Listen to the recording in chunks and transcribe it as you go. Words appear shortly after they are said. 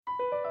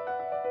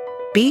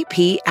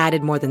BP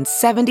added more than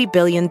 $70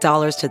 billion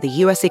to the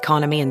U.S.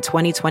 economy in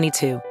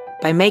 2022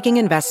 by making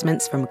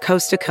investments from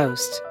coast to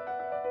coast.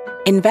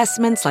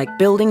 Investments like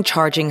building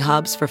charging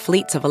hubs for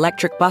fleets of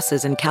electric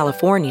buses in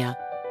California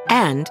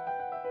and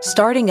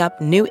starting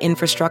up new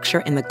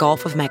infrastructure in the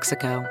Gulf of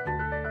Mexico.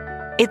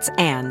 It's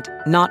and,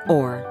 not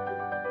or.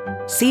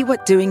 See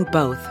what doing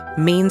both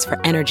means for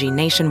energy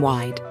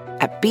nationwide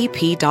at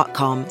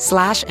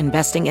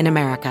bp.com/investing in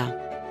America.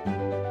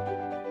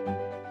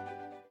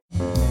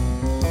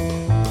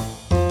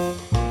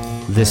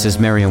 This is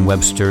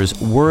Merriam-Webster's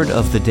Word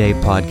of the Day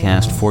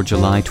podcast for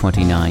July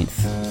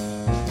 29th.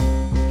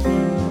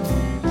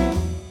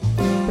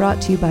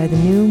 Brought to you by the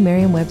new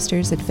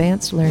Merriam-Webster's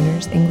Advanced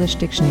Learners English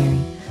Dictionary,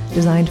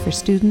 designed for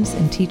students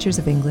and teachers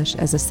of English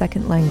as a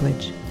second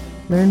language.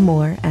 Learn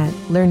more at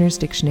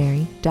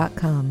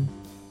learnersdictionary.com.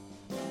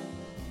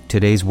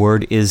 Today's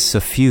word is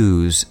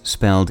suffuse,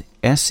 spelled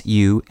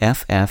S-U-F-F-U-S-E.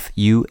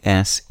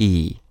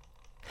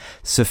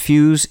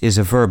 Suffuse is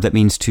a verb that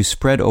means to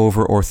spread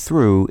over or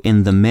through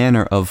in the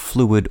manner of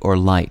fluid or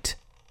light,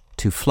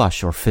 to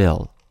flush or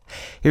fill.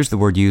 Here's the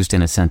word used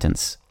in a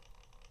sentence.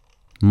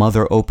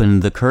 Mother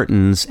opened the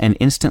curtains, and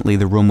instantly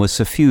the room was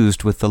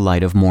suffused with the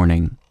light of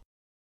morning.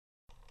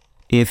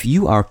 If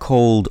you are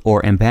cold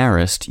or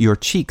embarrassed, your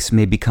cheeks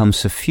may become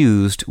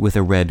suffused with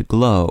a red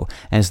glow,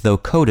 as though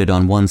coated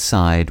on one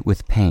side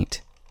with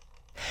paint.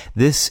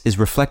 This is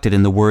reflected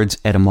in the word's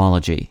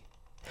etymology.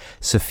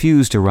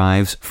 Suffuse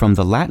derives from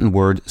the Latin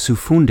word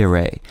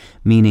suffundere,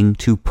 meaning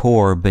to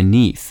pour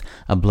beneath,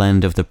 a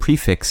blend of the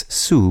prefix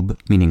sub,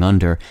 meaning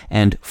under,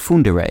 and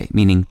fundere,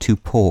 meaning to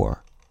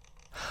pour.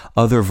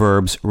 Other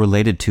verbs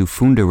related to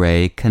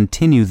fundere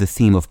continue the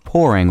theme of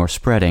pouring or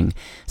spreading,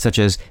 such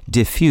as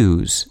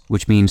diffuse,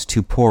 which means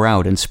to pour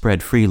out and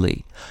spread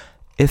freely,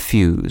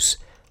 effuse,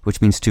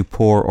 which means to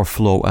pour or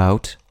flow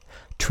out,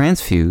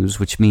 transfuse,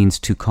 which means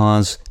to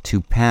cause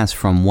to pass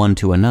from one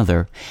to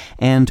another,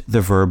 and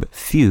the verb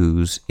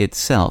fuse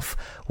itself,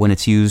 when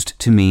it's used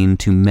to mean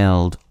to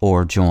meld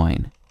or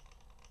join.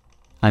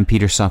 I'm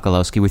Peter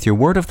Sokolowski with your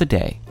Word of the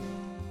Day.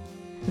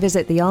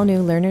 Visit the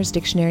all-new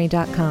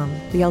learnersdictionary.com,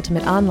 the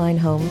ultimate online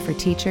home for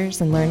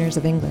teachers and learners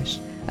of English.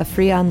 A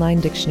free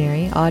online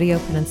dictionary, audio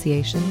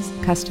pronunciations,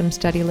 custom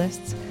study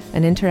lists,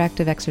 and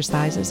interactive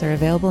exercises are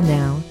available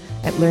now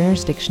at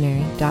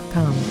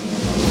learnersdictionary.com.